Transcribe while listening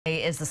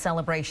Today is the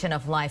celebration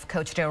of life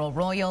coach Darrell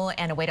Royal,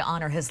 and a way to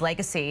honor his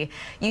legacy.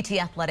 UT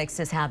Athletics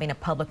is having a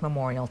public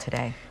memorial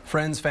today.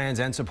 Friends, fans,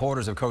 and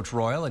supporters of Coach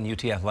Royal and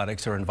UT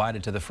Athletics are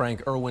invited to the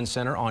Frank Erwin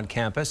Center on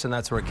campus, and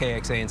that's where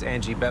KXAN's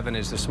Angie Bevan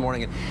is this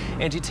morning.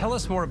 And Angie, tell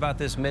us more about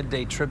this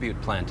midday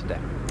tribute planned today.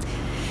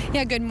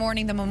 Yeah, good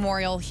morning. The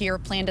memorial here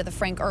planned at the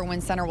Frank Erwin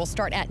Center will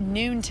start at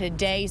noon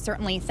today.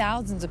 Certainly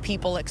thousands of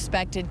people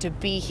expected to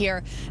be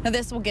here. Now,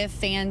 this will give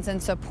fans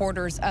and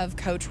supporters of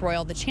Coach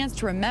Royal the chance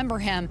to remember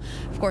him.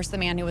 Of course, the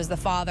man who was the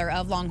father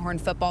of Longhorn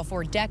football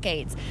for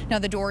decades. Now,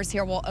 the doors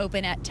here will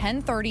open at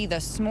 10:30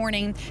 this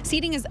morning.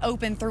 Seating is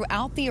open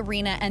throughout the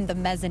arena and the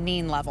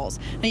mezzanine levels.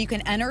 Now, you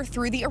can enter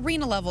through the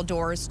arena level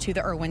doors to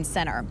the Erwin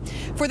Center.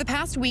 For the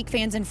past week,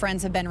 fans and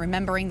friends have been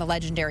remembering the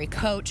legendary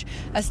coach.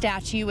 A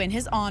statue in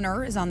his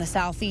honor is on the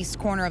southeast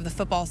corner of the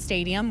football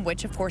stadium,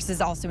 which of course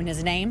is also in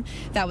his name,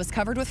 that was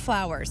covered with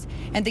flowers.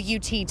 And the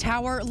UT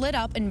Tower lit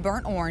up in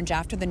burnt orange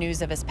after the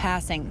news of his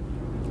passing.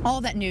 All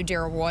that knew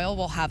Darrell Royal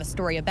will have a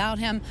story about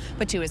him,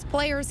 but to his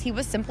players, he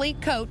was simply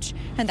coach,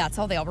 and that's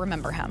how they'll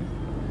remember him.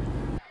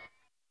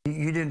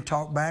 You didn't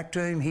talk back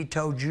to him. He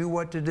told you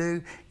what to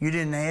do. You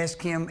didn't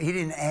ask him. He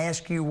didn't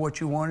ask you what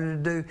you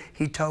wanted to do.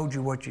 He told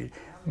you what you.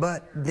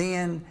 But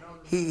then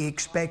he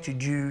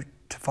expected you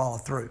to follow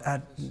through.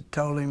 I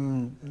told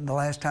him the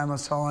last time I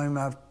saw him,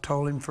 I've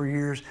told him for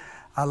years,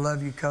 I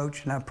love you,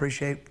 Coach, and I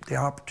appreciate the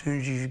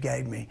opportunities you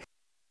gave me.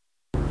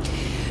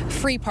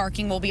 Free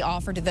parking will be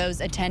offered to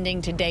those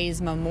attending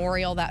today's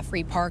memorial. That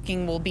free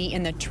parking will be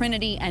in the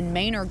Trinity and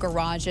Manor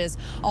garages,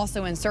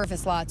 also in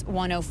surface lots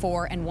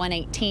 104 and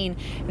 118.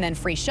 And then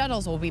free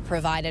shuttles will be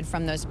provided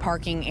from those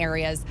parking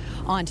areas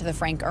onto the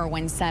Frank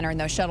Erwin Center. And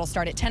those shuttles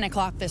start at 10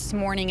 o'clock this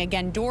morning.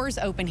 Again, doors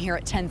open here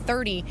at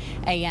 10:30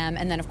 a.m.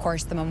 And then, of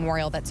course, the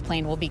memorial that's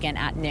planned will begin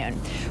at noon.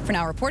 For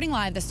now, reporting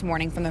live this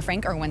morning from the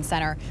Frank Erwin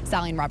Center,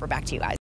 Sally and Robert, back to you guys.